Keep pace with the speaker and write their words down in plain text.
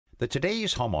The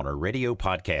Today's Homeowner radio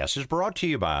podcast is brought to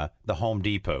you by the Home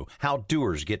Depot. How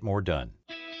doers get more done.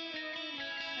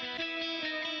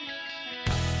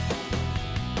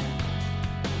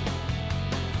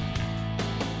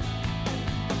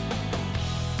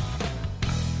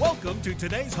 Welcome to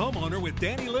Today's Homeowner with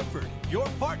Danny Lipford, your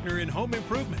partner in home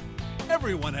improvement.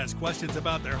 Everyone has questions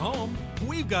about their home.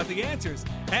 We've got the answers,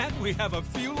 and we have a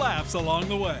few laughs along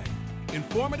the way.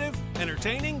 Informative,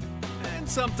 entertaining, and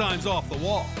sometimes off the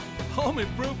wall. Home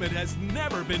improvement has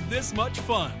never been this much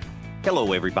fun.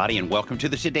 Hello, everybody, and welcome to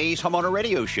the Today's Homeowner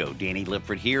Radio Show. Danny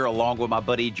Lipford here, along with my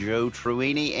buddy Joe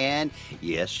Truini, and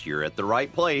yes, you're at the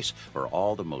right place for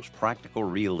all the most practical,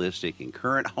 realistic, and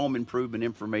current home improvement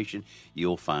information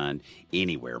you'll find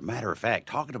anywhere. Matter of fact,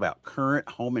 talking about current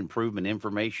home improvement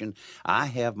information, I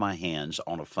have my hands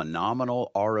on a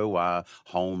phenomenal ROI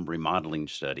home remodeling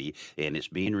study, and it's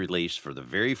being released for the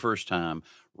very first time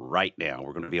right now.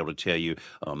 We're going to be able to tell you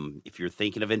if you're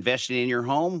thinking of investing in your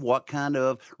home, what kind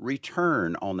of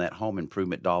return on that home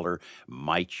improvement dollar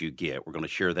might you get. We're going to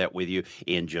share that with you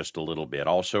in just a little bit.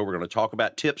 Also, we're going to talk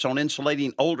about tips on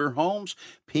insulating older homes.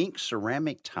 Pink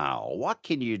ceramic tile. What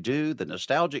can you do? The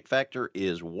nostalgic factor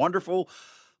is wonderful,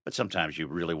 but sometimes you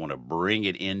really want to bring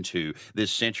it into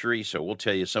this century. So we'll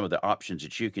tell you some of the options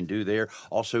that you can do there.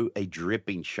 Also, a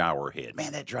dripping shower head.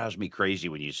 Man, that drives me crazy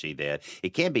when you see that.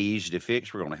 It can be easy to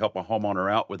fix. We're going to help a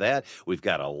homeowner out with that. We've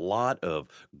got a lot of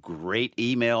great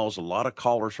emails, a lot of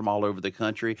callers from all over the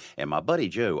country. And my buddy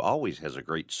Joe always has a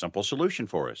great, simple solution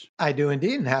for us. I do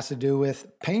indeed. And it has to do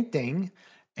with painting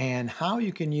and how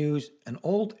you can use an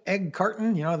old egg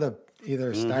carton,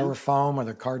 either styrofoam or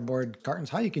the cardboard cartons,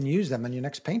 how you can use them in your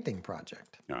next painting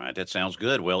project. All right, that sounds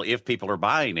good. Well, if people are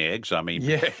buying eggs, I mean,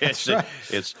 yeah,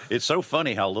 it's so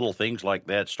funny how little things like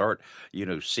that start,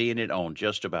 seeing it on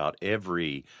just about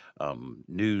every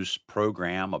news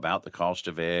program about the cost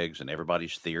of eggs and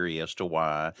everybody's theory as to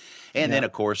why. And then,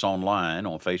 of course, online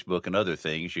on Facebook and other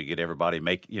things, you get everybody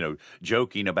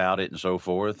joking about it and so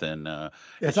forth. And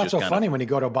it's not so funny when you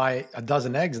go to buy a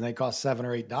dozen eggs and they cost $7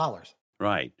 or $8.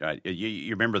 Right.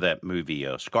 You remember that movie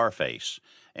Scarface,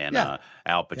 and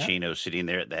Al Pacino sitting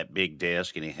there at that big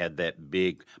desk, and he had that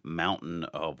big mountain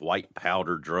of white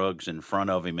powder drugs in front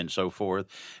of him and so forth.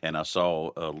 And I saw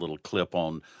a little clip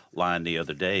online the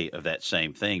other day of that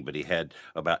same thing, but he had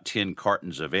about 10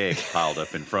 cartons of eggs piled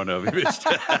up in front of him.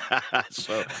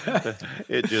 So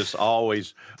it just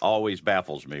always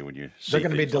baffles me when you see they're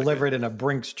going to be delivered like in a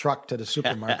Brinks truck to the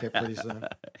supermarket pretty soon.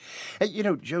 Hey,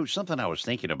 Joe, something I was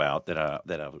thinking about that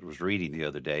I was reading the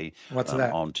other day. What's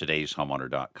that? On today's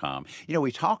homeowner.com.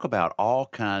 We talk about all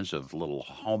kinds of little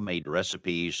homemade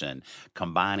recipes and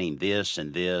combining this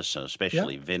and this,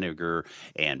 especially vinegar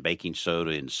and baking soda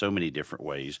in so many different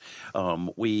ways.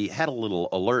 We had a little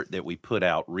alert that we put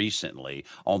out recently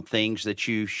on things that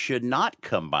you should not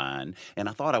combine, and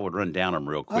I thought I would run down them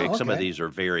real quick. Okay. Some of these are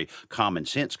very common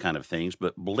sense kind of things,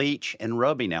 but bleach and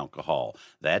rubbing alcohol,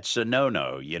 that's a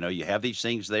no-no. You have these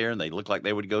things there, and they look like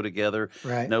they would go together.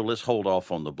 Right. No, let's hold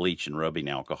off on the bleach and rubbing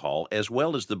alcohol, as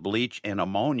well as the bleach and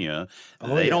ammonia.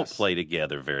 They don't play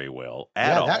together very well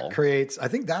at all. That creates, I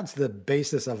think that's the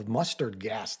basis of mustard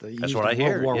gas that That's used what I in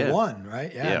hear. World War I,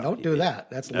 right? Yeah, don't do that.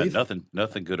 That's lethal.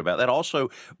 Nothing good about that. Also,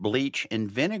 bleach and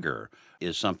vinegar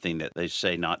is something that they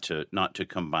say not to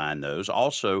combine those.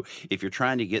 Also, if you're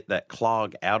trying to get that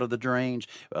clog out of the drains,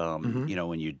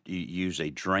 when you use a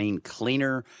drain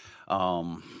cleaner,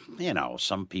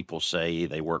 some people say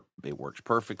it works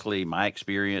perfectly. My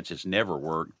experience, it's never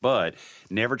worked, but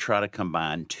never try to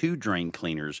combine two drain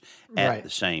cleaners at the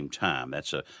same time.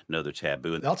 That's another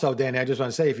taboo. Also, Danny, I just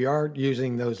want to say, if you are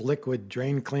using those liquid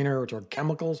drain cleaner, which are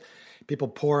chemicals, people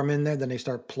pour them in there, then they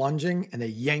start plunging, and they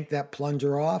yank that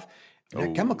plunger off.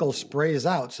 That chemical sprays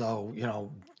out, so,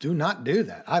 do not do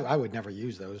that. I would never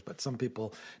use those, but some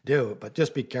people do. But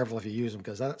just be careful if you use them,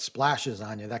 because that splashes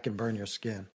on you. That can burn your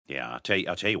skin. Yeah, I'll tell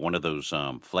you, one of those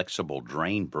flexible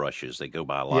drain brushes, they go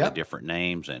by a lot of different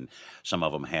names, and some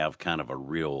of them have kind of a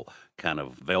real kind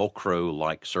of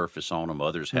Velcro-like surface on them.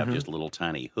 Others have just little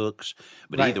tiny hooks.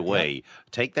 But either way,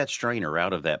 take that strainer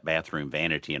out of that bathroom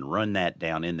vanity and run that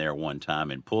down in there one time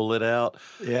and pull it out.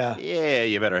 Yeah,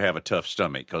 you better have a tough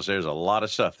stomach, because there's a lot of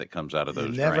stuff that comes out of those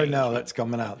drains. You never drains. know that's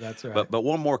coming out. That's right. But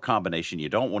one more combination you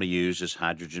don't want to use is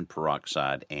hydrogen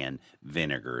peroxide and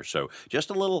vinegar. So just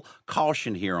a little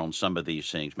caution here on some of these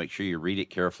things. Make sure you read it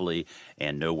carefully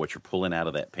and know what you're pulling out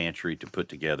of that pantry to put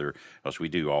together, because we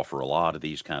do offer a lot of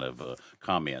these kind of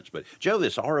comments. But, Joe,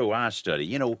 this ROI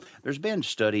study, there's been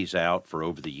studies out for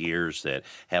over the years that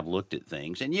have looked at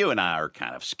things, and you and I are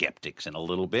kind of skeptics in a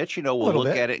little bit. We'll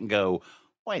look at it and go,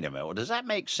 Wait a minute. Well, does that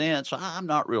make sense? I'm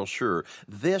not real sure.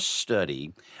 This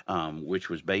study, which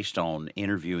was based on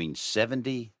interviewing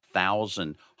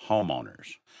 70,000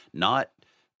 homeowners, not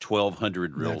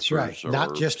 1,200 That's right. realtors Not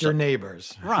or just your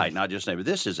neighbors. right, not just neighbors.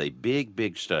 This is a big,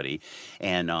 big study,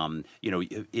 and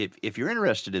if you're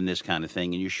interested in this kind of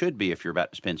thing, and you should be if you're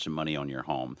about to spend some money on your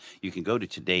home, you can go to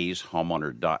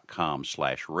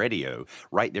todayshomeowner.com/radio.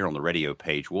 Right there on the radio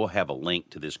page, we'll have a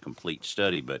link to this complete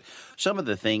study. But some of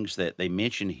the things that they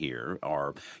mention here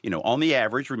are, on the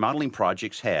average, remodeling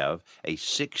projects have a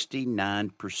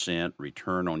 69%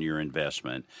 return on your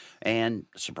investment, and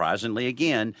surprisingly,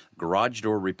 again, garage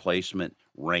door replacement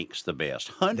ranks the best.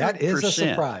 100%. That is a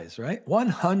surprise, right?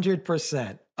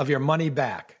 100% of your money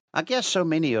back. I guess so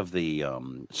many of the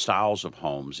styles of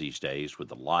homes these days, with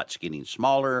the lots getting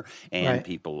smaller and Right.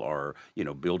 people are,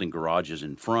 building garages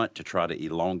in front to try to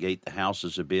elongate the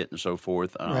houses a bit and so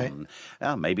forth. Right.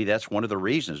 Maybe that's one of the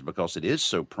reasons, because it is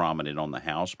so prominent on the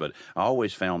house, but I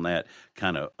always found that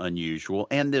kind of unusual.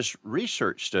 And this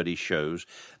research study shows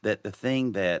that the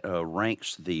thing that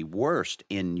ranks the worst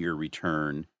in your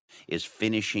return is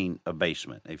finishing a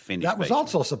basement, a finished That was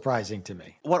basement. also surprising to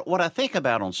me. What I think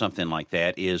about on something like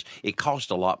that is it costs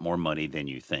a lot more money than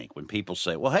you think. When people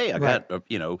say, "Well, hey, I Right. got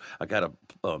I got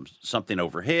something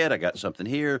overhead, I got something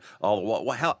here,"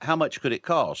 how much could it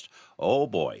cost? Oh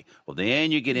boy! Well,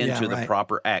 then you get into the right.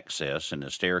 proper access, and the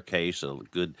staircase, a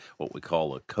good what we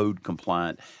call a code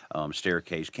compliant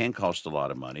staircase, can cost a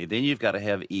lot of money. Then you've got to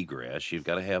have egress. You've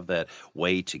got to have that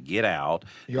way to get out.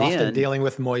 You're often dealing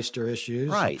with moisture issues.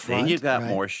 Right. up Then front, you've got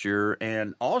right? moisture.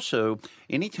 And also,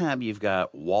 anytime you've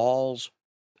got walls,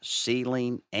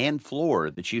 ceiling, and floor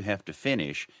that you have to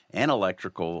finish, and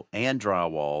electrical, and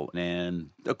drywall, and,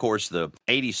 of course, the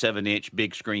 87-inch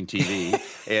big screen TV.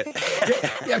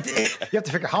 You have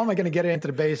to figure, how am I going to get it into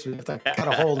the basement? You have to cut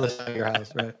a hole in the side of your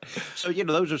house, right? So,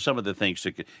 those are some of the things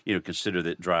to, consider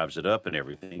that drives it up and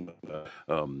everything.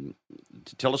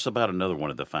 Tell us about another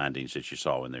one of the findings that you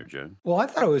saw in there, Joe. Well, I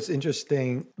thought it was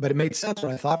interesting, but it made sense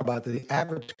when I thought about it. The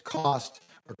average cost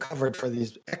recovered for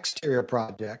these exterior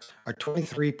projects are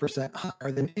 23%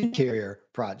 higher than interior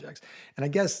projects. And I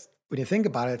guess when you think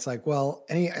about it, it's like, well,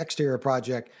 any exterior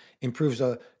project improves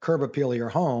the curb appeal of your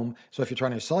home. So if you're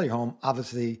trying to sell your home,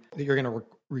 obviously you're going to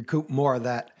recoup more of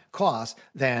that cost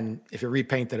than if you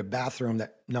repainted a bathroom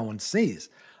that no one sees.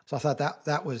 So I thought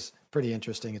that was pretty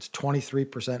interesting. It's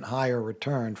 23% higher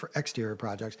return for exterior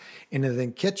projects. And in the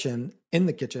kitchen,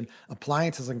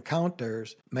 appliances and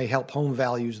counters may help home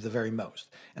values the very most.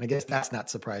 And I guess that's not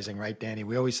surprising, right, Danny?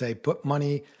 We always say put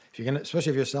money,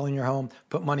 especially if you're selling your home,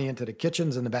 put money into the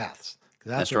kitchens and the baths.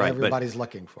 That's what right, everybody's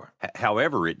looking for.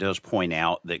 However, it does point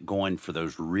out that going for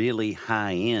those really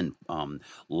high-end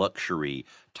luxury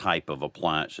type of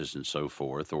appliances and so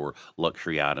forth, or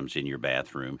luxury items in your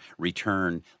bathroom,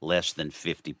 return less than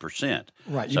 50%.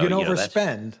 Right. You So, can you know,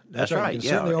 overspend. That's right. You can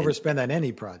certainly overspend on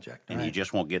any project. And right? you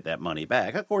just won't get that money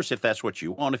back. Of course, if that's what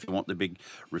you want, if you want the big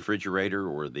refrigerator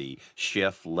or the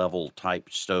chef level type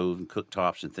stove and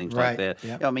cooktops and things like Right, that,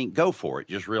 yep. I mean, go for it.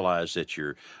 Just realize that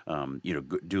you're,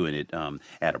 doing it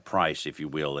at a price, if you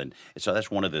will. And so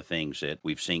that's one of the things that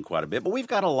we've seen quite a bit. But we've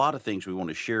got a lot of things we want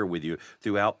to share with you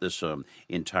throughout this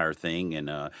entire thing. And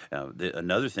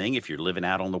another thing, if you're living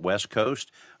out on the West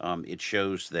Coast, it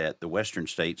shows that the Western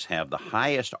states have the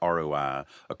highest ROI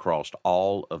across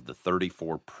all of the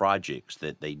 34 projects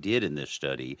that they did in this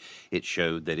study. It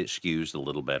showed that it skews a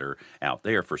little better out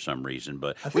there for some reason.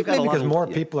 But I we've think got maybe a lot because of, more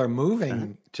people are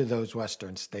moving to those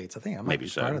Western states. I think that might Maybe be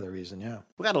so. part of the reason, yeah.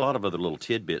 We've got a lot of other little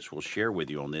tidbits we'll share with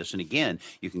you on this. And again,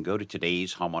 you can go to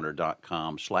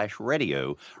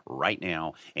todayshomeowner.com/radio right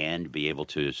now and be able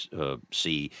to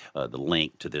see the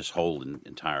link to this whole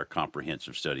entire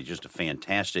comprehensive study. Just a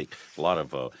fantastic, a lot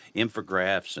of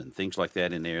infographics and things like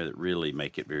that in there that really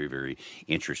make it very, very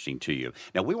interesting to you.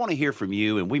 Now, we want to hear from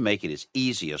you, and we make it as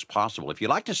easy as possible. If you'd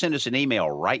like to send us an email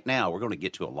right now, we're going to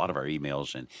get to a lot of our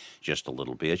emails in just a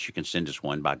little bit. You can send us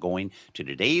one by going to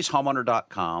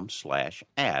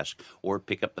todayshomeowner.com/ask, or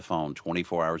pick up the phone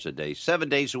 24 hours a day, 7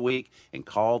 days a week, and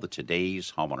call the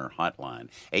Today's Homeowner hotline,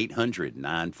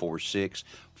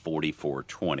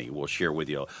 800-946-4420. We'll share with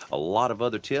you a lot of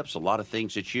other tips, a lot of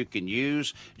things that you can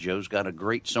use. Joe's got a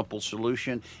great simple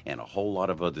solution and a whole lot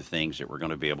of other things that we're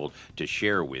going to be able to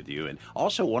share with you. And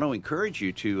also want to encourage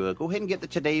you to go ahead and get the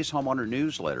Today's Homeowner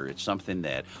newsletter. It's something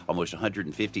that almost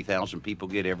 150,000 people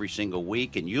get every single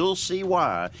week, and you'll see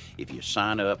why if you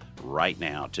sign up right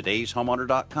now.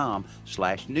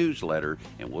 todayshomeowner.com/newsletter,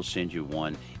 and we'll send you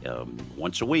one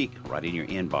once a week right in your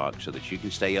inbox so that you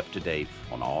can stay up to date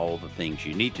on all the things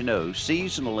you need need to know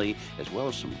seasonally, as well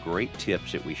as some great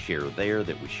tips that we share there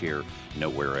that we share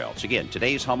nowhere else. Again,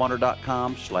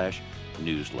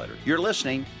 today'shomeowner.com/newsletter. You're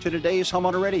listening to Today's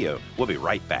Homeowner Radio. We'll be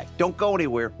right back. Don't go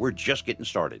anywhere. We're just getting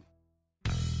started.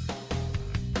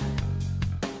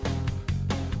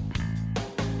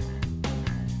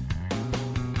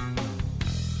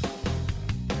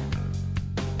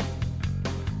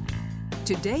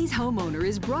 Today's Homeowner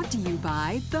is brought to you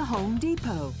by The Home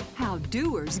Depot. How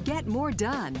doers get more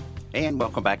done. And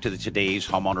welcome back to the Today's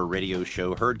Homeowner Radio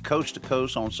Show, heard coast to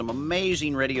coast on some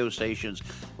amazing radio stations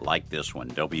like this one,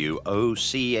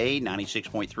 WOCA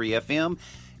 96.3 FM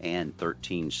and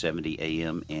 1370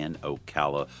 AM in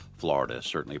Ocala, Florida.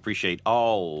 Certainly appreciate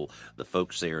all the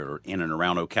folks there in and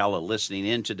around Ocala listening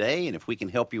in today. And if we can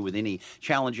help you with any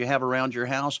challenge you have around your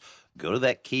house, go to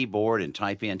that keyboard and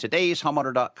type in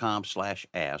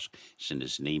today'shomeowner.com/ask. Send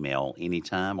us an email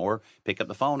anytime or pick up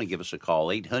the phone and give us a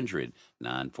call,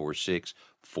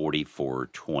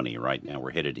 800-946-4420. Right now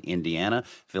we're headed to Indiana.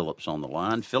 Philip's on the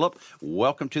line. Philip,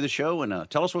 welcome to the show, and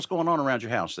tell us what's going on around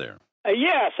your house there.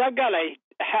 Yes, I've got a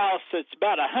house that's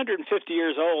about 150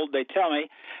 years old, they tell me.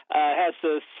 Has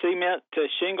the cement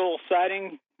shingle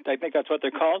siding. I think that's what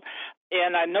they're called.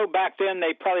 And I know back then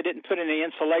they probably didn't put any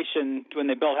insulation when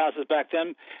they built houses back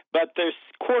then, but there's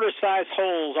quarter-size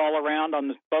holes all around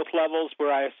on both levels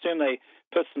where I assume they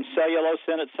put some cellulose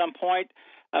in at some point.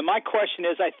 My question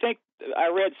is, I think I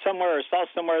read somewhere or saw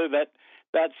somewhere that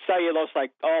cellulose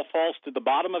all falls to the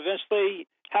bottom eventually.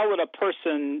 How would a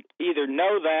person either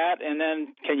know that, and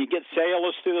then can you get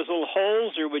cellulose through those little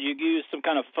holes, or would you use some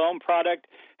kind of foam product?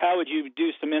 How would you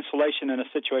do some insulation in a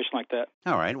situation like that?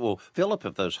 All right. Well, Philip,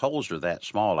 if those holes are that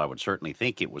small, I would certainly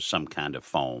think it was some kind of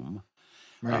foam.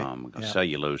 Right.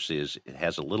 Cellulose it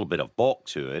has a little bit of bulk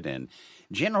to it, and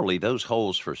generally those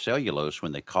holes for cellulose,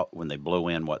 when they blow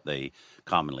in what they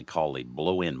commonly call a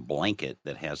blow-in blanket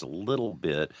that has a little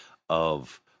bit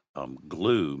of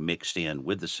glue mixed in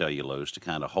with the cellulose to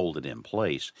kind of hold it in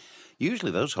place. Usually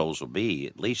those holes will be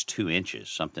at least 2 inches,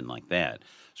 something like that.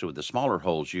 So with the smaller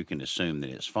holes, you can assume that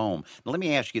it's foam. Now, let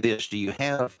me ask you this. Do you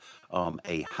have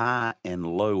a high and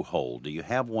low hole? Do you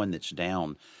have one that's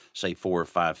down, say, 4 or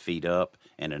 5 feet up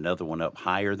and another one up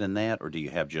higher than that? Or do you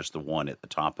have just the one at the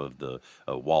top of the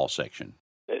wall section?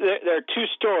 There are 2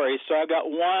 stories. So I've got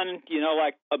one,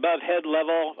 like above head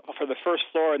level for the first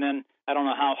floor, and then I don't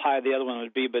know how high the other one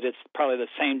would be, but it's probably the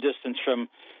same distance from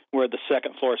where the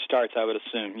second floor starts, I would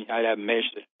assume. I haven't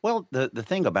measured it. Well, the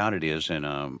thing about it is,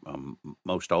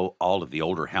 most all of the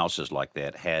older houses like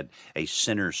that had a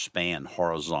center span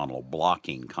horizontal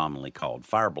blocking, commonly called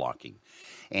fire blocking.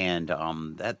 And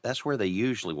that's where they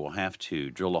usually will have to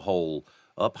drill a hole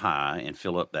up high and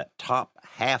fill up that top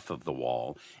half of the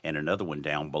wall, and another one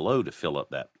down below to fill up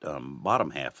that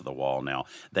bottom half of the wall. Now,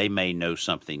 they may know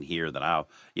something here that I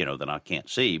can't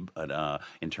see, but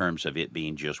in terms of it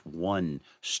being just one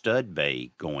stud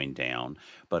bay going down.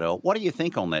 But what do you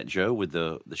think on that, Joe? With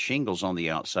the shingles on the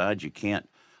outside, you can't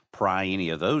pry any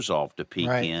of those off to peek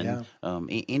in. Yeah.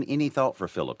 Any thought for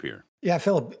Philip here? Yeah,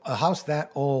 Philip, a house that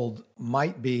old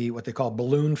might be what they call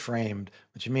balloon framed,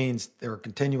 which means there are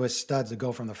continuous studs that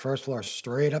go from the first floor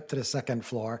straight up to the second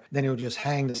floor. Then it would just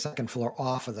hang the second floor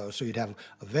off of those. So you'd have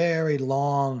a very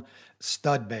long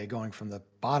stud bay going from the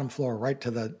bottom floor right to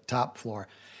the top floor.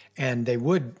 And they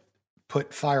would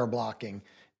put fire blocking,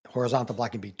 horizontal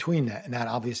blocking between that, and that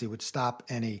obviously would stop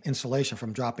any insulation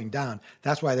from dropping down.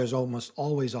 That's why there's almost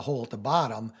always a hole at the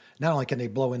bottom. Not only can they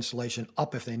blow insulation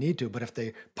up if they need to, but if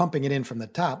they're pumping it in from the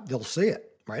top, they'll see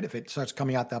it, right? If it starts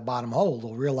coming out that bottom hole,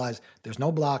 they'll realize there's no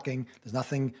blocking, there's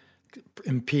nothing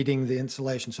impeding the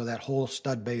insulation, so that whole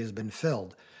stud bay has been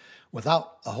filled.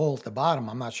 Without a hole at the bottom,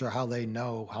 I'm not sure how they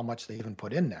know how much they even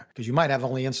put in there, because you might have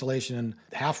only insulation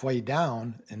halfway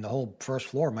down and the whole first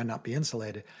floor might not be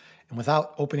insulated. And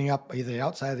without opening up either the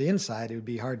outside or the inside, it would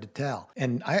be hard to tell.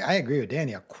 And I agree with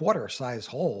Danny, a quarter-size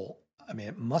hole, I mean,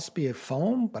 it must be a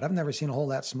foam, but I've never seen a hole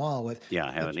that small. I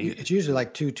haven't either. It's usually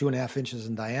like 2.5 inches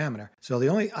in diameter. So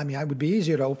it would be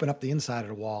easier to open up the inside of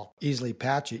the wall, easily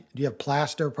patch it. Do you have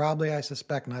plaster probably, I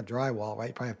suspect, not drywall, right?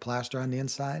 You probably have plaster on the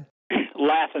inside?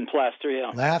 Lath and plaster,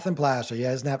 yeah. Lath and plaster,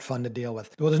 yeah. Isn't that fun to deal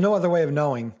with? Well, there's no other way of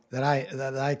knowing that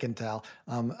I can tell.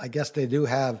 I guess they do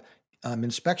have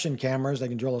inspection cameras. They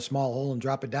can drill a small hole and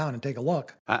drop it down and take a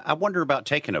look. I wonder about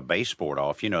taking a baseboard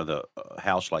off. The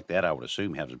house like that, I would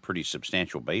assume, has a pretty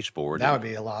substantial baseboard. That would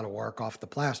be a lot of work off the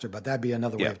plaster, but that'd be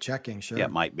another way of checking, sure. Yeah,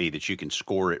 it might be that you can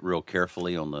score it real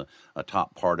carefully on the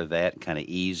top part of that and kind of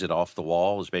ease it off the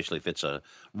wall, especially if it's a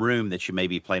room that you may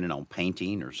be planning on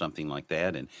painting or something like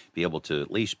that, and be able to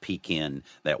at least peek in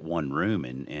that one room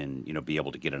and be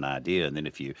able to get an idea. And then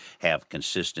if you have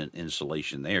consistent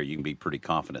insulation there, you can be pretty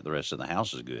confident the rest of the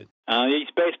house is good. These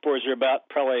baseboards are about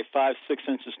probably 5-6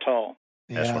 inches tall.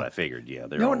 That's what I figured. Yeah,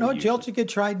 they're no, else you could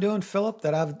try doing, Philip,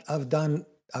 that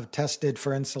I've tested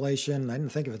for insulation. I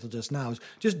didn't think of it till just now.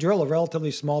 Just drill a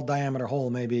relatively small diameter hole,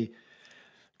 maybe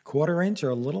 1/4 inch or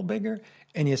a little bigger,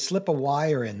 and you slip a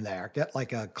wire in there. Get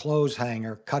like a clothes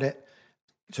hanger, cut it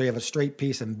so you have a straight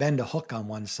piece, and bend a hook on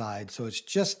one side. So it's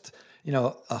just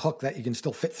a hook that you can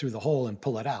still fit through the hole and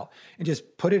pull it out. And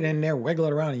just put it in there, wiggle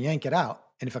it around, and yank it out.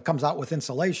 And if it comes out with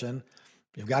insulation,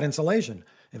 you've got insulation.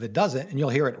 If it doesn't, and you'll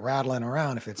hear it rattling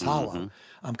around if it's hollow,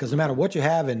 because no matter what you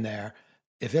have in there,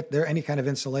 if there any kind of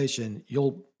insulation,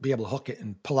 you'll be able to hook it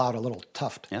and pull out a little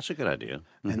tuft. That's a good idea.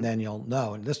 And then you'll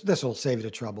know. And this will save you the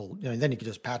trouble. Then you can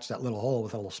just patch that little hole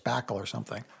with a little spackle or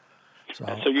something. So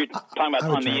you're talking about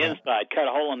on the inside, cut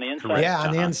a hole on the inside? Correct. Yeah,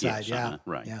 on the inside, yes,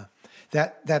 right. Yeah.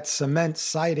 That cement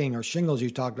siding or shingles you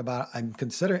talked about, I'm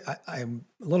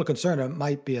a little concerned it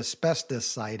might be asbestos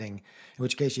siding, in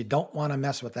which case you don't want to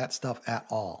mess with that stuff at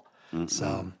all.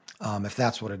 So if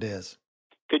that's what it is.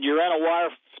 Could you run a wire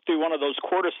through one of those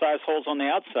quarter-size holes on the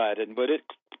outside, and would it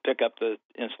pick up the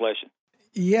insulation?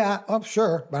 Yeah,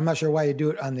 sure. But I'm not sure why you do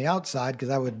it on the outside, because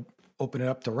I would open it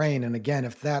up to rain. And again,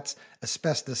 if that's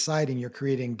asbestos siding, you're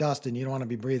creating dust, and you don't want to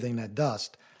be breathing that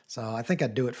dust. So I think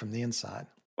I'd do it from the inside.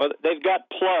 Well, they've got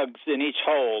plugs in each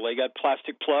hole. They got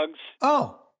plastic plugs.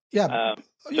 Oh, yeah.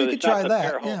 You could try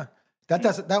that. Yeah.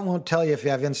 That won't tell you if you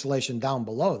have insulation down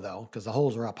below, though, because the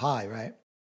holes are up high, right?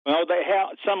 Well, they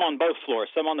have some on both floors,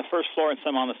 some on the first floor and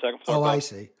some on the second floor. Oh, I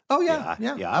see. Oh, yeah.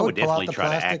 Yeah, I would definitely try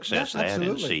to access that absolutely.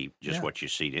 and see just what you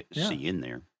see in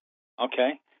there.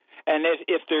 Okay. And if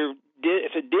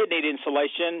it did need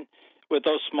insulation with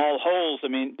those small holes, I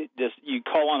mean, does you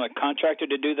call on a contractor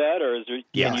to do that, or is there?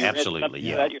 Yeah, absolutely.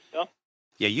 Do that yourself?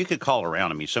 Yeah, you could call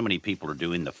around. I mean, so many people are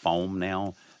doing the foam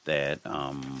now that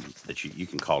you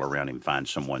can call around and find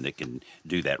someone that can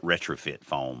do that retrofit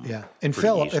foam. Yeah, and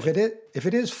Phil, if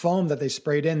it is foam that they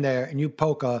sprayed in there, and you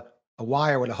poke a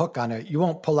wire with a hook on it, you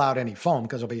won't pull out any foam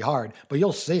because it'll be hard, but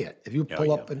you'll see it. If you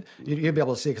pull up, and you'll be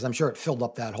able to see, because I'm sure it filled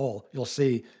up that hole. You'll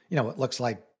see, it looks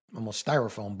like almost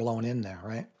styrofoam blown in there,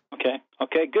 right?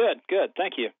 Okay, good.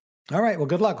 Thank you. All right, well,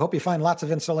 good luck. Hope you find lots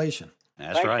of insulation.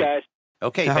 That's Thanks, right. Guys.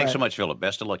 Okay, thanks so much, Philip.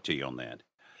 Best of luck to you on that.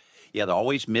 Yeah, there are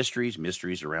always mysteries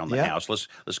around the house.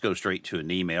 Let's go straight to an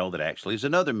email that actually is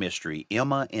another mystery.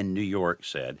 Emma in New York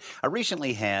said, I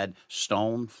recently had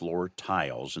stone floor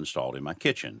tiles installed in my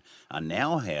kitchen. I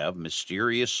now have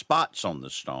mysterious spots on the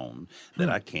stone that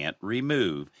I can't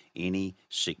remove. Any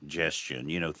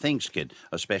suggestion? Things could,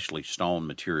 especially stone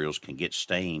materials, can get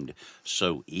stained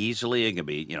so easily. It can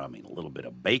be, a little bit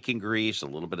of bacon grease, a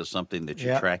little bit of something that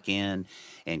you track in,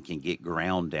 and can get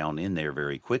ground down in there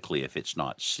very quickly if it's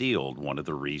not sealed. One of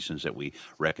the reasons that we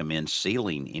recommend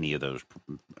sealing any of those,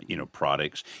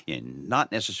 products, and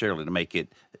not necessarily to make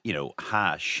it,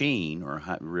 high sheen or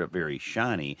very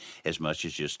shiny, as much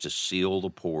as just to seal the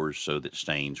pores so that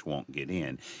stains won't get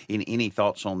in. Any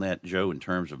thoughts on that, Joe, in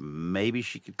terms of maybe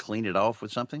she could clean it off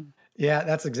with something? Yeah,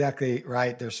 that's exactly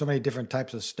right. There's so many different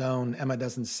types of stone. Emma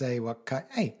doesn't say what kind.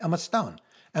 Hey, I'm a stone.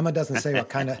 Emma doesn't say what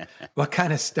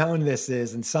kind of stone this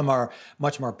is, and some are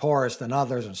much more porous than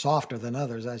others and softer than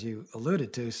others, as you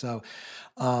alluded to. So,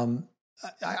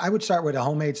 I would start with a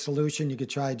homemade solution. You could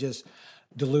try just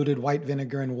diluted white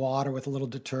vinegar and water with a little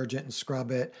detergent and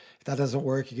scrub it. If that doesn't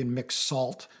work, you can mix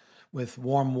salt with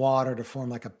warm water to form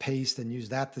like a paste and use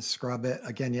that to scrub it.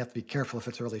 Again, you have to be careful if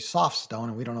it's a really soft stone,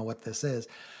 and we don't know what this is.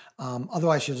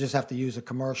 Otherwise, you'll just have to use a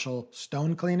commercial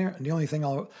stone cleaner. And the only thing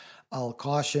I'll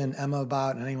caution Emma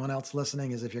about, and anyone else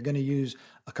listening, is if you're going to use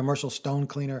a commercial stone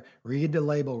cleaner, read the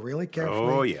label really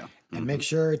carefully. Oh, yeah. And make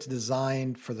sure it's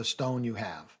designed for the stone you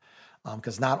have.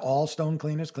 Because not all stone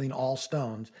cleaners clean all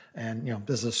stones. And,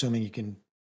 this is assuming you can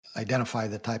identify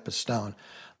the type of stone.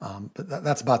 But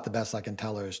that's about the best I can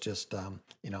tell her is just,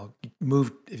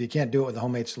 move. If you can't do it with a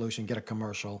homemade solution, get a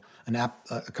commercial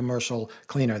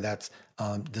cleaner that's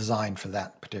designed for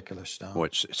that particular stone. Well,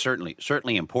 it's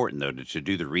certainly important, though, to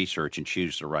do the research and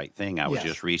choose the right thing. I was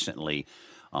just recently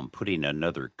putting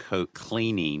another coat,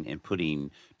 cleaning and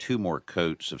putting 2 more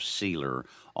coats of sealer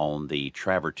on the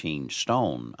travertine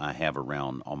stone I have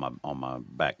around on my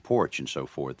back porch and so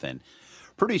forth. And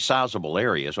pretty sizable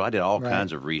area. So I did all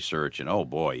kinds of research, and oh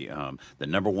boy, the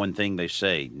number one thing they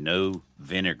say, no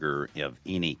vinegar of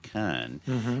any kind.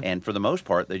 And for the most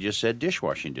part, they just said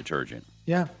dishwashing detergent.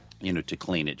 Yeah. To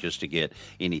clean it, just to get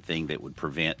anything that would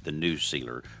prevent the new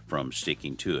sealer from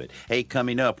sticking to it. Hey,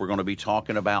 coming up, we're going to be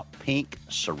talking about pink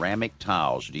ceramic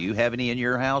tiles. Do you have any in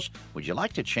your house? Would you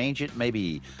like to change it?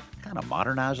 Maybe kind of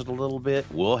modernize it a little bit?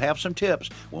 We'll have some tips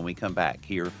when we come back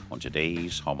here on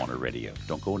today's Homeowner Radio.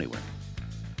 Don't go anywhere.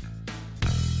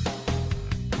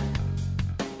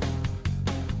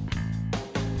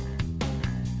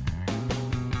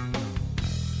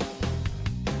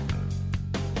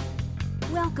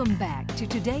 Welcome back to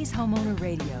today's Homeowner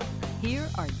Radio. Here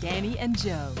are Danny and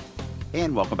Joe.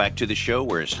 And welcome back to the show,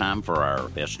 where it's time for our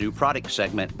Best New Product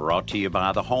segment, brought to you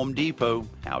by the Home Depot.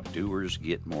 How doers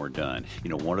get more done.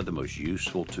 One of the most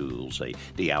useful tools a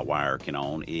DIYer can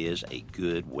own is a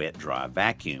good wet-dry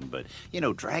vacuum. But,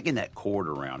 dragging that cord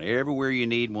around everywhere you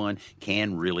need one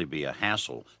can really be a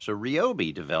hassle. So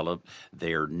Ryobi developed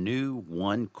their new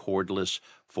one-cordless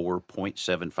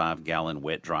 4.75-gallon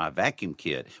wet-dry vacuum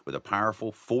kit with a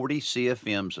powerful 40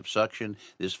 CFMs of suction.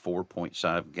 This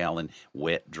 4.5-gallon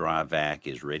wet-dry vac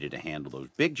is ready to handle those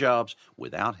big jobs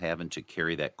without having to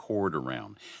carry that cord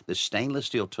around. The stainless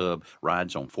steel tub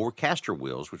rides on 4 caster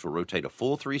wheels, which will rotate a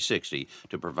full 360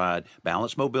 to provide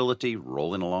balanced mobility,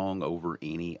 rolling along over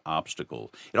any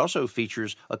obstacle. It also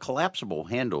features a collapsible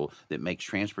handle that makes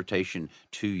transportation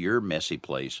to your messy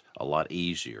place a lot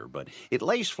easier. But it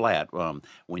lays flat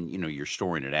when you're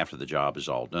storing it after the job is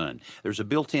all done. There's a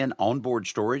built-in onboard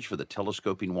storage for the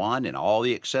telescoping wand and all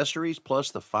the accessories,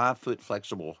 plus the 5-foot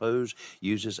flexible hose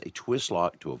uses a twist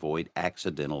lock to avoid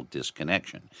accidental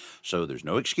disconnection. So there's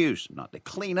no excuse not to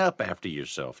clean up after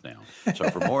yourself now. So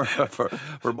for more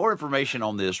for more information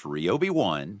on this Ryobi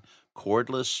One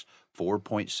cordless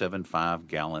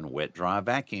 4.75-gallon wet-dry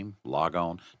vacuum, log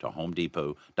on to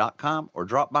homedepot.com or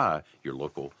drop by your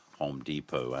local Home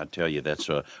Depot. I tell you, that's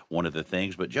one of the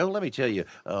things. But, Joe, let me tell you,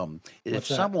 if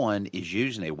someone is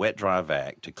using a wet-dry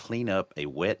vac to clean up a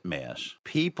wet mess,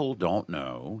 people don't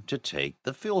know to take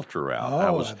the filter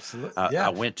out. Absolutely. I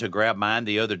went to grab mine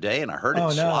the other day, and I heard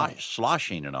it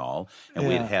sloshing and all. And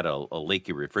we had a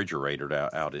leaky refrigerator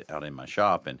out in my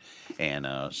shop,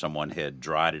 and someone had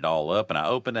dried it all up. And I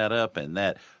opened that up, and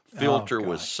that filter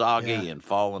was soggy and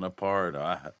falling apart.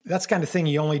 That's the kind of thing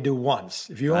you only do once.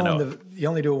 If you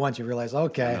only do it once, you realize,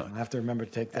 okay, I have to remember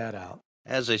to take that out.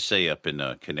 As they say up in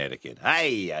Connecticut,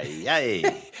 hey.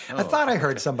 I thought I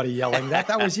heard somebody yelling that.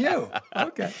 That was you.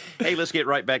 Okay. Hey, let's get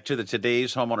right back to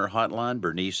today's Homeowner Hotline.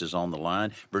 Bernice is on the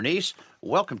line. Bernice,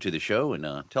 welcome to the show, and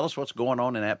tell us what's going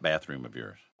on in that bathroom of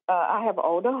yours. I have an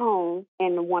older home,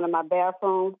 and in one of my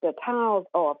bathrooms, the tiles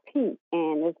are pink,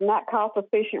 and it's not cost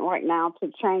efficient right now to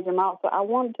change them out. So I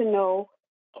wanted to know,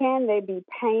 can they be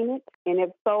painted? And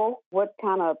if so, what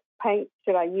kind of paint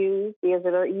should I use? Is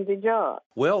it an easy job?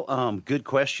 Well, good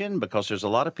question, because there's a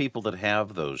lot of people that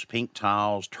have those pink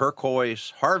tiles,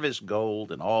 turquoise, harvest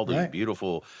gold, and all these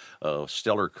beautiful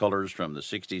stellar colors from the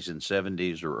 60s and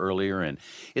 70s or earlier. And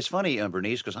it's funny,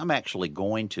 Bernice, because I'm actually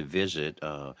going to visit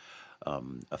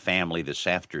a family this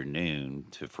afternoon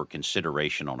for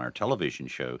consideration on our television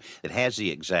show that has the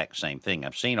exact same thing.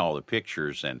 I've seen all the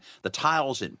pictures, and the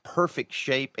tile's in perfect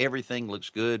shape. Everything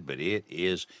looks good, but it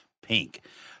is pink.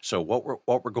 So what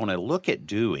we're going to look at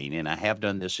doing, and I have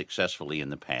done this successfully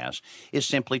in the past, is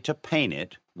simply to paint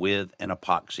it with an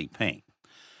epoxy paint.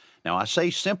 Now, I say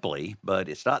simply, but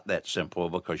it's not that simple,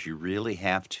 because you really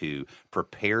have to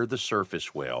prepare the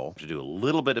surface well, to do a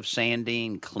little bit of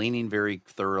sanding, cleaning very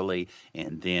thoroughly,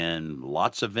 and then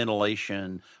lots of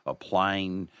ventilation,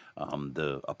 applying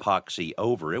the epoxy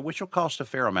over it, which will cost a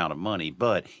fair amount of money,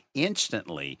 but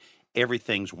instantly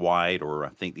everything's white, or I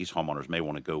think these homeowners may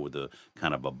want to go with a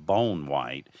kind of a bone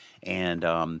white. And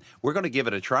we're going to give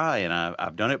it a try, and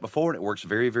I've done it before, and it works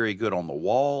very, very good on the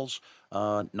walls.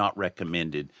 Not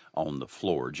recommended on the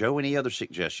floor. Joe, any other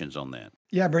suggestions on that?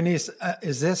 Yeah, Bernice,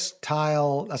 is this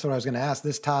tile, that's what I was going to ask,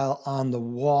 this tile on the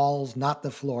walls, not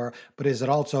the floor, but is it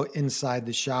also inside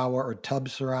the shower or tub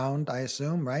surround, I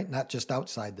assume, right? Not just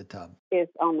outside the tub.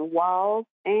 It's on the walls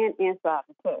and inside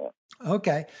the tub.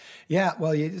 Okay. Yeah,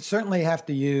 well, you certainly have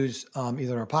to use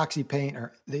either an epoxy paint,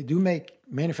 or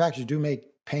manufacturers do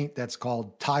make paint that's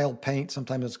called tile paint.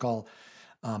 Sometimes it's called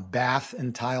bath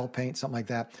and tile paint, something like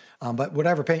that. But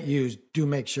whatever paint you use, do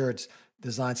make sure it's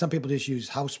designed. Some people just use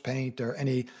house paint or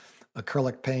any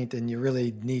acrylic paint, and you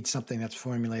really need something that's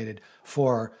formulated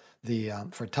for the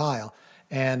for tile,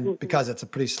 and because it's a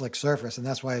pretty slick surface, and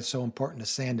that's why it's so important to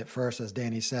sand it first, as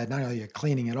Danny said. Not only you're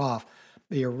cleaning it off,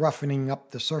 but you're roughening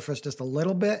up the surface just a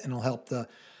little bit, and it'll help the.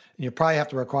 And you probably have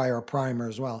to require a primer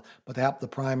as well, but to help the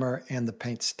primer and the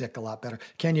paint stick a lot better.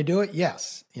 Can you do it?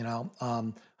 Yes.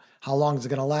 How long is it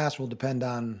going to last will depend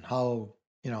on how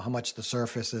much the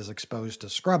surface is exposed to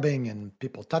scrubbing and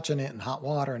people touching it and hot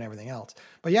water and everything else.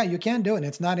 But yeah, you can do it. And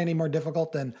it's not any more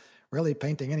difficult than really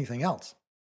painting anything else.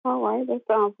 All right, that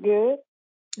sounds good.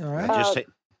 All right. Just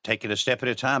take it a step at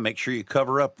a time. Make sure you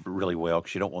cover up really well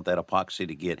because you don't want that epoxy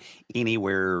to get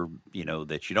anywhere,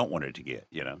 that you don't want it to get,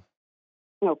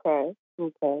 Okay.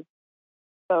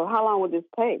 So how long would this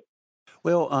take?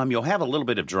 Well, you'll have a little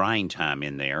bit of drying time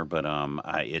in there, but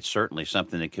it's certainly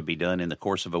something that could be done in the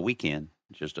course of a weekend.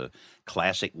 Just a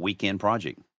classic weekend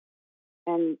project.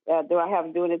 And do I have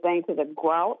to do anything to the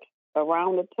grout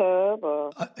around the tub? Or?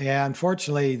 Yeah,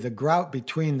 unfortunately, the grout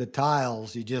between the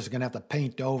tiles, you're just going to have to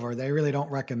paint over. They really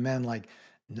don't recommend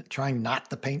trying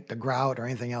not to paint the grout or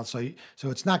anything else. So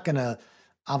it's not going to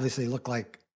obviously look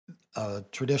like a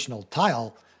traditional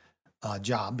tile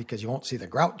job because you won't see the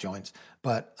grout joints.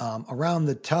 But around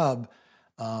the tub,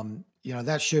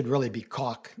 that should really be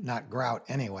caulk, not grout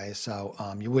anyway. So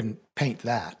you wouldn't paint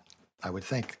that, I would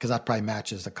think, because that probably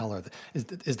matches the color. Is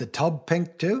the tub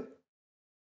pink too?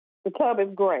 The tub is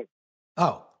gray.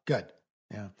 Oh, good.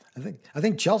 Yeah, I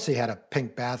think Chelsea had a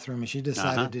pink bathroom, and she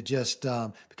decided to just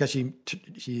because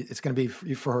it's going to be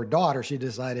for her daughter. She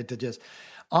decided to just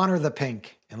honor the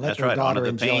pink and let her daughter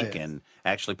enjoy it. Honor the pink and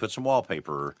actually put some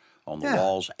wallpaper on the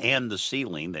walls and the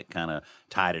ceiling that kind of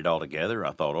tied it all together.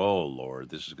 I thought, oh Lord,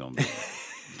 this is going to be,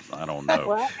 I don't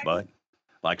know, but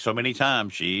like so many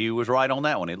times, she was right on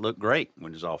that one. It looked great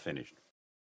when it was all finished.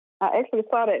 I actually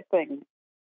saw that thing.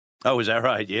 Oh, is that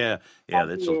right? Yeah.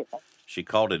 She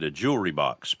called it a jewelry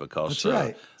box because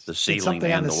the ceiling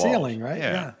and the walls. Ceiling, right?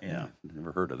 Yeah.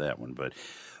 Never heard of that one, but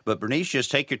Bernice,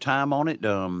 just take your time on it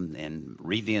and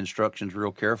read the instructions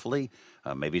real carefully.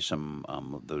 Maybe some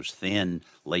of those thin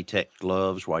latex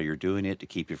gloves while you're doing it to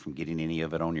keep you from getting any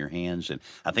of it on your hands. And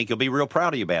I think you'll be real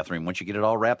proud of your bathroom once you get it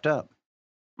all wrapped up.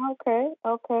 Okay.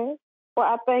 Well,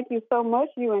 I thank you so much,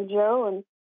 you and Joe,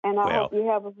 and I hope you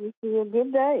have a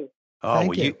good day. Oh,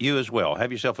 well, you as well.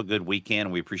 Have yourself a good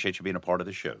weekend. We appreciate you being a part of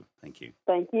the show. Thank you.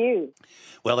 Thank you.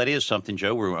 Well, that is something,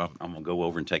 Joe. I'm going to go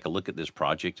over and take a look at this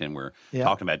project, and we're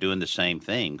talking about doing the same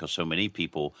thing because so many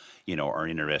people, are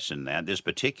interested in that. This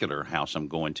particular house I'm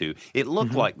going to, it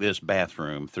looked like this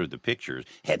bathroom through the pictures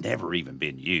had never even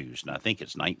been used, and I think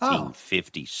it's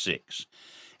 1956.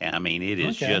 And I mean, it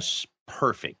is just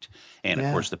perfect. And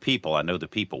of course, I know the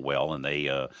people well, and they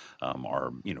are,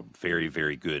 very,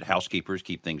 very good housekeepers,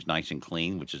 keep things nice and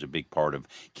clean, which is a big part of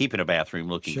keeping a bathroom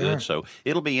looking good. So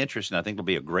it'll be interesting. I think it'll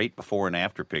be a great before and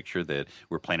after picture that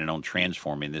we're planning on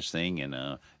transforming this thing and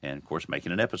of course,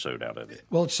 making an episode out of it.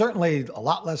 Well, it's certainly a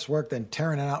lot less work than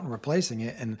tearing it out and replacing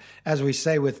it. And as we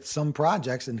say with some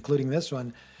projects, including this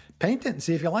one, paint it and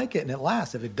see if you like it and it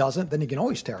lasts. If it doesn't, then you can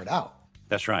always tear it out.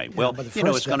 That's right. Well,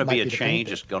 it's going to be a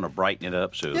change. It's going to brighten it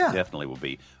up, so it definitely will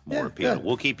be more appealing. Good.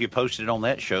 We'll keep you posted on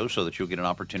that show so that you'll get an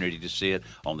opportunity to see it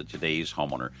on the Today's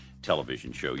Homeowner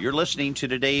television show. You're listening to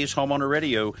Today's Homeowner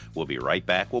Radio. We'll be right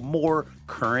back with more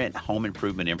current home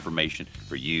improvement information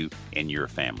for you and your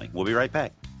family. We'll be right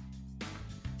back.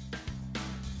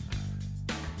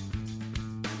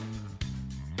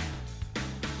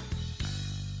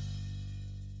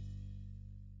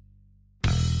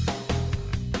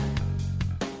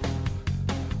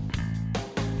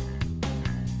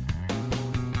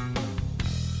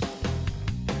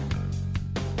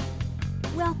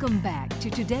 Welcome back to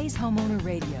Today's Homeowner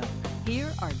Radio.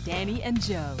 Here are Danny and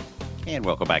Joe. And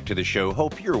welcome back to the show.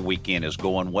 Hope your weekend is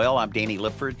going well. I'm Danny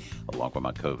Lipford, along with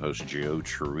my co-host Joe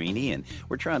Truini, and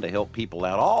we're trying to help people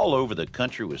out all over the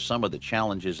country with some of the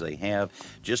challenges they have,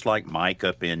 just like Mike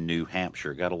up in New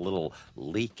Hampshire. Got a little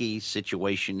leaky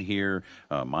situation here.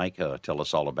 Mike, tell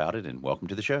us all about it, and welcome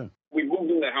to the show. We moved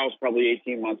into the house probably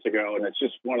 18 months ago, and it's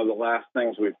just one of the last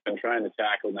things we've been trying to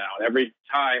tackle now. And every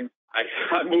time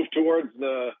I move towards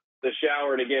the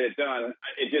shower to get it done,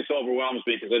 it just overwhelms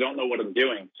me because I don't know what I'm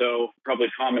doing. So probably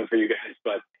common for you guys,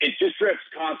 but it just drips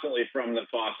constantly from the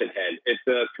faucet head. It's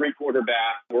a 3-quarter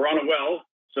bath. We're on a well,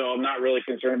 so I'm not really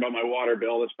concerned about my water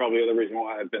bill. That's probably the other reason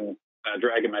why I've been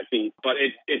dragging my feet. But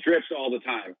it drips all the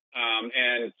time.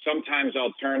 And sometimes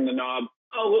I'll turn the knob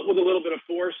with a little bit of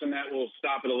force, and that will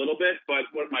stop it a little bit. But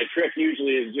what my trick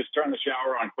usually is just turn the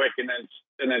shower on quick and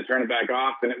then turn it back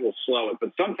off, and it will slow it.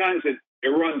 But sometimes it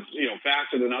runs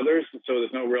faster than others, so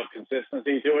there's no real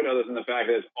consistency to it other than the fact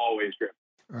that it's always dripping.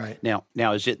 Right.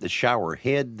 Now, is it the shower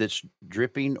head that's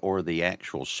dripping or the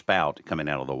actual spout coming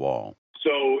out of the wall?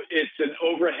 So it's an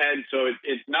overhead. So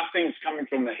it's nothing's coming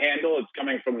from the handle. It's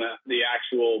coming from the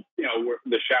actual,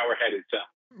 the shower head itself.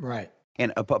 Right.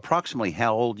 And approximately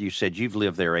how old? You said you've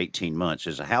lived there 18 months.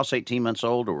 Is the house 18 months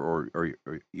old, or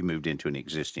you moved into an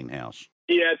existing house?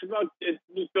 Yeah, it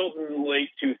was built in early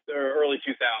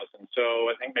 2000. So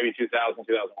I think maybe 2000,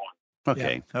 2001.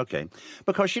 Okay, Yeah. okay.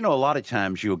 Because, a lot of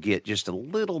times you'll get just a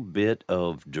little bit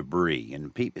of debris,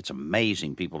 and it's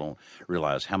amazing. People don't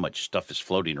realize how much stuff is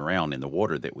floating around in the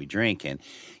water that we drink. And,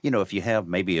 if you have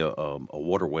maybe a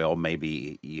water well,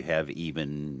 maybe you have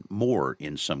even more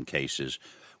in some cases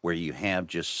where you have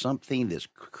just something that's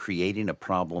creating a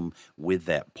problem with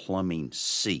that plumbing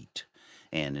seat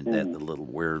and that the little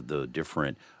where the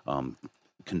different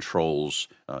controls.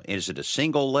 Is it a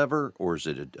single lever or is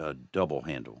it a double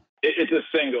handle? It's a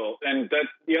single, and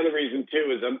that's the other reason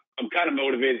too. Is I'm kind of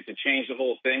motivated to change the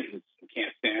whole thing because I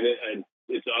can't stand it.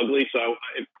 It's ugly. So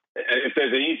if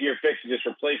there's an easier fix to just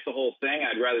replace the whole thing,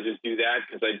 I'd rather just do that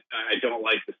because I don't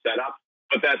like the setup.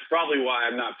 But that's probably why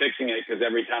I'm not fixing it, because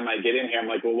every time I get in here, I'm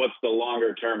like, well, what's the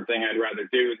longer term thing I'd rather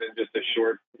do than just a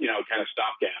short, kind of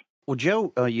stopgap. Well,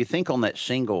 Joe, you think on that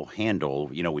single handle,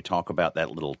 we talk about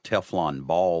that little Teflon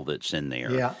ball that's in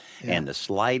there. Yeah. And the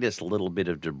slightest little bit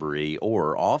of debris,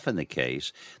 or often the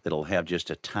case, that'll have just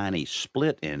a tiny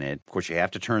split in it. Of course, you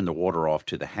have to turn the water off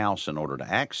to the house in order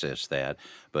to access that.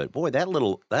 But, boy, that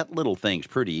little thing's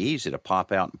pretty easy to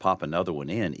pop out and pop another one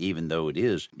in, even though it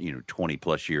is,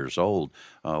 20-plus years old.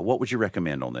 What would you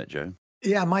recommend on that, Joe?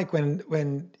 Yeah, Mike,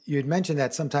 when you had mentioned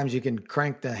that sometimes you can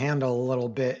crank the handle a little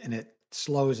bit and it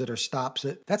slows it or stops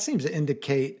it, that seems to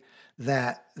indicate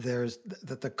that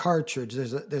the cartridge,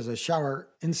 there's a shower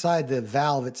inside the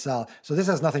valve itself. So this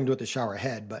has nothing to do with the shower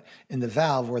head, but in the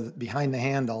valve behind the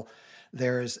handle,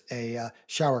 there's a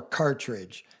shower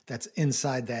cartridge that's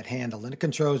inside that handle, and it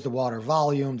controls the water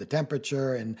volume, the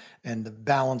temperature, and the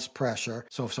balance pressure.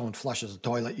 So if someone flushes the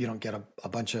toilet, you don't get a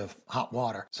bunch of hot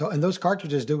water. And those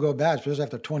cartridges do go bad, especially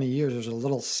after 20 years. There's a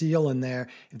little seal in there.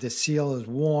 If the seal is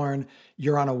worn,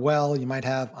 you're on a well.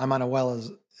 I'm on a well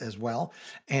as well.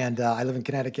 And I live in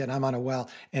Connecticut, and I'm on a well.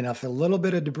 And if a little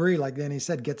bit of debris, like Danny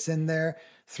said, gets in there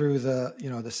through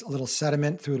this little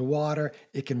sediment through the water,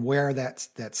 it can wear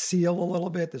that seal a little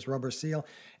bit, this rubber seal.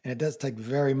 And it does take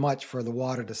very much for the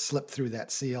water to slip through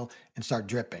that seal and start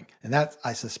dripping. And that's,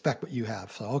 I suspect, what you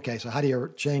have. So how do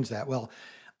you change that? Well,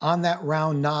 on that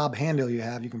round knob handle you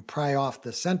have, you can pry off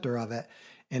the center of it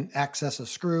and access a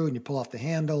screw, and you pull off the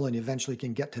handle, and you eventually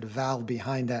can get to the valve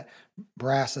behind that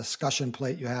brass escutcheon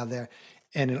plate you have there,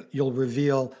 and you'll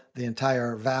reveal the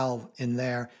entire valve in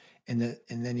there, and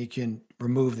then you can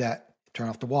remove that, turn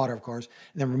off the water, of course,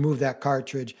 and then remove that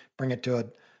cartridge, bring it to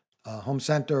a home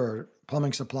center or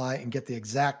plumbing supply, and get the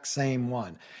exact same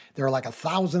one. There are like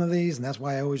 1,000 of these, and that's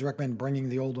why I always recommend bringing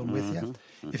the old one with you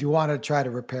if you want to try to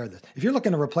repair this. If you're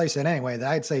looking to replace it anyway,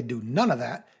 I'd say do none of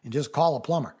that and just call a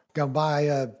plumber. Go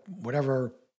buy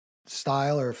whatever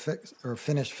style or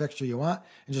finished fixture you want,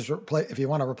 and just replace if you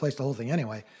want to replace the whole thing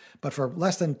anyway. But for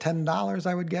less than $10,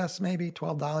 I would guess, maybe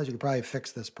 $12, you could probably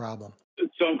fix this problem.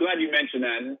 So I'm glad you mentioned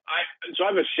that. I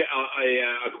have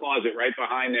a closet right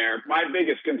behind there. My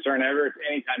biggest concern ever,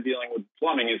 anytime dealing with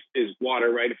plumbing, is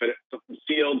water. Right, if it's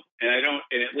sealed and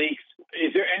it leaks,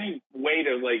 is there any way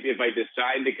to, like, if I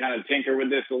decide to kind of tinker with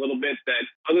this a little bit, that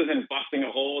other than busting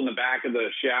a hole in the back of the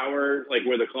shower, like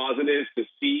where the closet is, to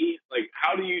see, like,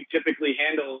 how do you typically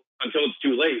handle until it's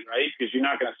too late, right? Because you're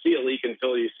not going to see a leak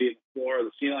until you see the floor or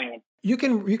the ceiling. You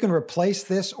can replace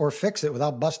this or fix it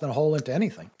without busting a hole into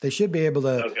anything. They should be able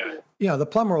to. Okay. The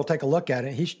plumber will take a look at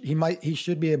it. He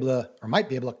should be able to, or might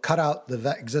be able to cut out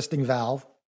the existing valve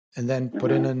and then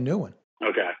put in a new one.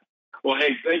 Okay. Well, hey,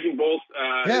 thank you both.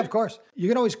 Yeah, of course. You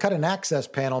can always cut an access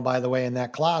panel, by the way, in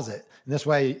that closet. And this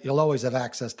way, you'll always have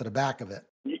access to the back of it.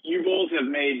 You both have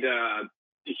made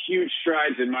huge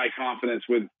strides in my confidence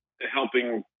with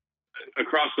helping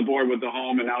across the board with the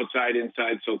home and outside,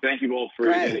 inside. So thank you both for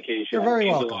your dedication. You're very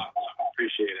welcome. A lot.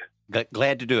 Appreciate it.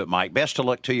 Glad to do it, Mike. Best of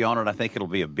luck to you on it. I think it'll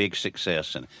be a big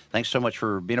success. And thanks so much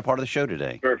for being a part of the show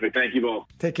today. Perfect. Thank you both.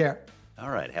 Take care. All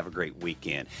right. Have a great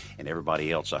weekend. And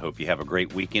everybody else, I hope you have a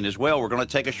great weekend as well. We're going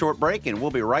to take a short break, and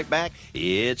we'll be right back.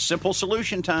 It's Simple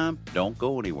Solution time. Don't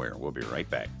go anywhere. We'll be right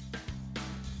back.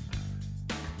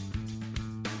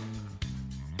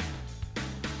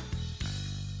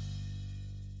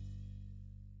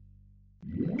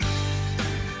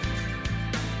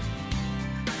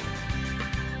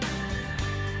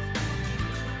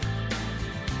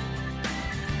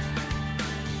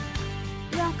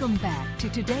 Welcome back to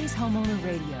today's Homeowner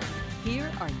Radio.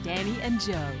 Here are Danny and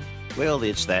Joe. Well,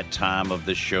 it's that time of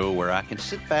the show where I can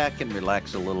sit back and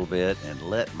relax a little bit and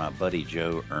let my buddy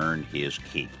Joe earn his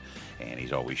keep. And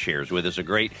he always shares with us a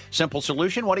great, simple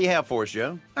solution. What do you have for us,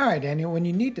 Joe? All right, Daniel, when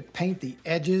you need to paint the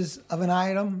edges of an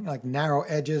item, like narrow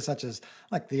edges, such as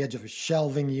like the edge of a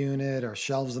shelving unit or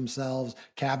shelves themselves,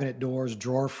 cabinet doors,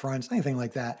 drawer fronts, anything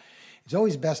like that, it's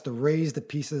always best to raise the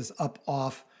pieces up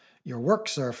off your work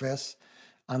surface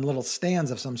on little stands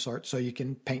of some sort so you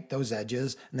can paint those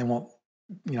edges and they won't,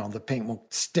 the paint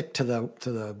won't stick to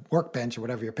the workbench or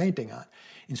whatever you're painting on.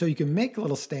 And so you can make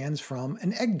little stands from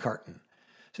an egg carton.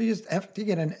 So you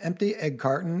get an empty egg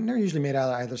carton. They're usually made out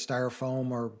of either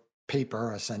styrofoam or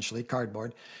paper, essentially,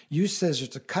 cardboard. Use scissors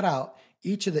to cut out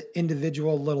each of the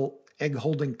individual little egg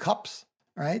holding cups,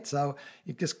 right? So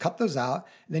you just cut those out,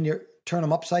 and then you turn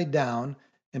them upside down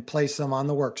and place them on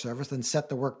the work surface, then set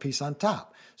the workpiece on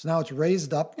top. So now it's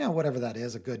raised up, whatever that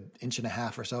is, a good 1.5 inches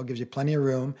or so, gives you plenty of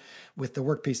room. With the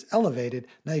workpiece elevated,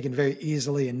 now you can very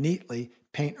easily and neatly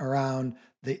paint around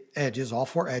the edges, all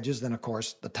 4 edges, then of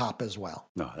course the top as well.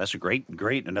 No, that's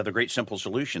another great simple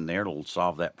solution there. It'll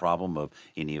solve that problem of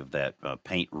any of that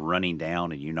paint running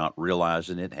down and you not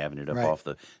realizing it, having it up off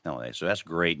the. No, so that's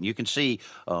great. And you can see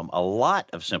a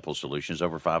lot of simple solutions,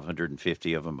 over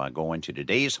 550 of them, by going to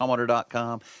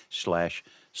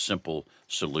todayshomeowner.com/simple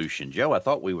solution. Joe, I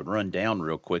thought we would run down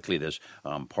real quickly this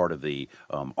part of the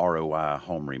ROI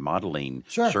home remodeling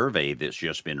survey that's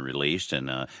just been released.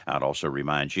 And I'd also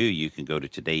remind you can go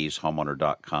to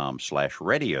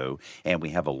todayshomeowner.com/radio, and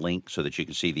we have a link so that you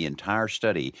can see the entire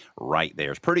study right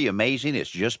there. It's pretty amazing. It's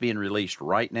just being released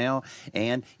right now.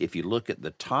 And if you look at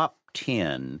the top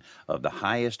 10 of the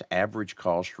highest average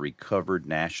cost recovered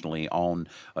nationally on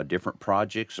different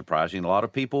projects, surprising a lot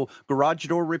of people, garage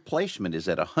door replacement is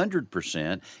at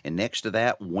 100%, and next to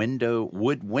that,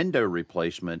 wood window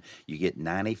replacement, you get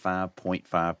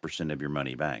 95.5% of your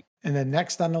money back. And then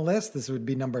next on the list, this would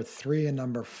be number 3 and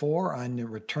number 4 on your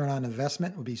return on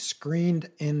investment, would be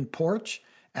screened-in porch.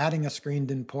 Adding a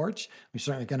screened-in porch, we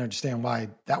certainly can understand why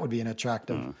that would be an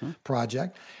attractive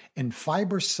project. And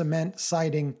fiber cement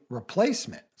siding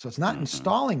replacement. So it's not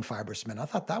installing fiber cement. I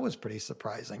thought that was pretty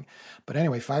surprising. But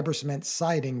anyway, fiber cement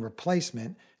siding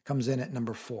replacement comes in at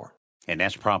number 4. And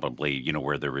that's probably,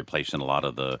 where they're replacing a lot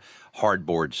of the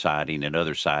hardboard siding and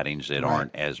other sidings that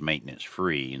aren't as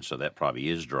maintenance-free, and so that probably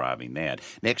is driving that.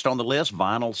 Next on the list,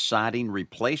 vinyl siding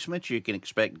replacement. You can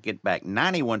expect to get back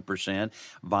 91%.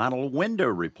 Vinyl window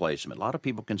replacement. A lot of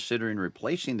people considering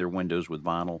replacing their windows with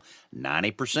vinyl.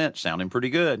 90%, sounding pretty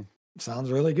good.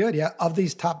 Sounds really good. Yeah, of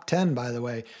these top 10, by the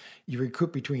way, you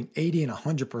recoup between 80 and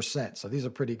 100%, so these are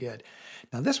pretty good.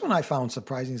 Now, this one I found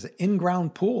surprising is the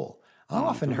in-ground pool. I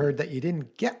often heard that you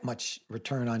didn't get much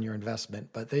return on your investment,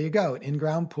 but there you go, an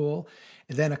in-ground pool,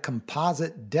 and then a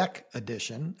composite deck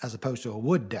addition as opposed to a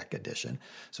wood deck addition.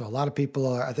 So a lot of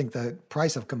people I think the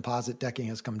price of composite decking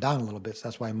has come down a little bit, so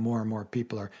that's why more and more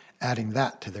people are adding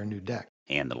that to their new deck.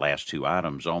 And the last 2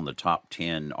 items on the top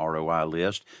 10 ROI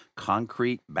list,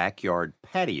 concrete backyard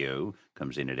patio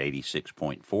comes in at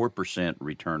 86.4%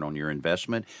 return on your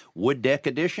investment. Wood deck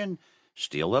addition,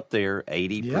 still up there,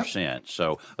 80%. Yep.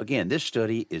 So, again, this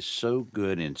study is so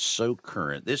good and so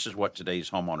current. This is what today's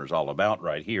homeowner is all about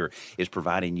right here, is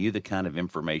providing you the kind of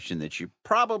information that you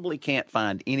probably can't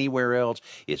find anywhere else.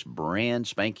 It's brand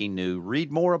spanking new.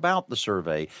 Read more about the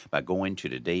survey by going to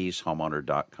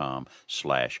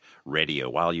todayshomeowner.com/radio.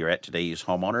 While you're at Today's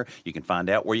Homeowner, you can find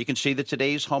out where you can see the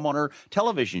Today's Homeowner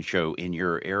television show in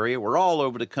your area. We're all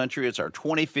over the country. It's our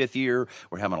 25th year.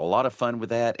 We're having a lot of fun with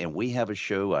that, and we have a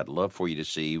show I'd love for you to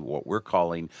see, what we're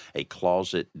calling a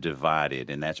closet divided.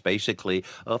 And that's basically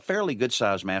a fairly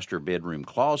good-sized master bedroom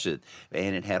closet,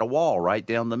 and it had a wall right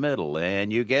down the middle.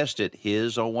 And you guessed it,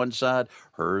 his on one side,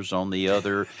 hers on the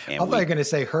other. And I thought you were going to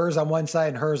say hers on one side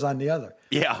and hers on the other.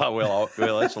 Yeah, well,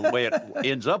 that's the way it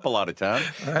ends up a lot of times.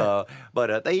 Right.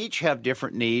 But they each have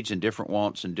different needs and different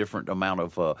wants and different amount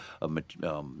of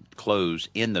clothes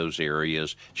in those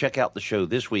areas. Check out the show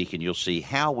this week, and you'll see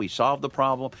how we solved the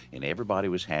problem, and everybody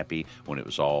was happy when it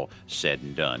was all said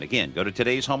and done. Again, go to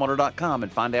todayshomeowner.com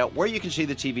and find out where you can see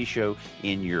the TV show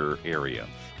in your area.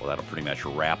 Well, that'll pretty much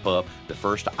wrap up the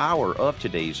first hour of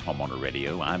today's Homeowner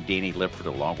Radio. I'm Danny Lipford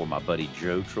along with my buddy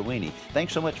Joe Truini.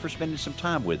 Thanks so much for spending some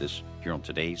time with us here on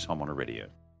today's Homeowner Radio.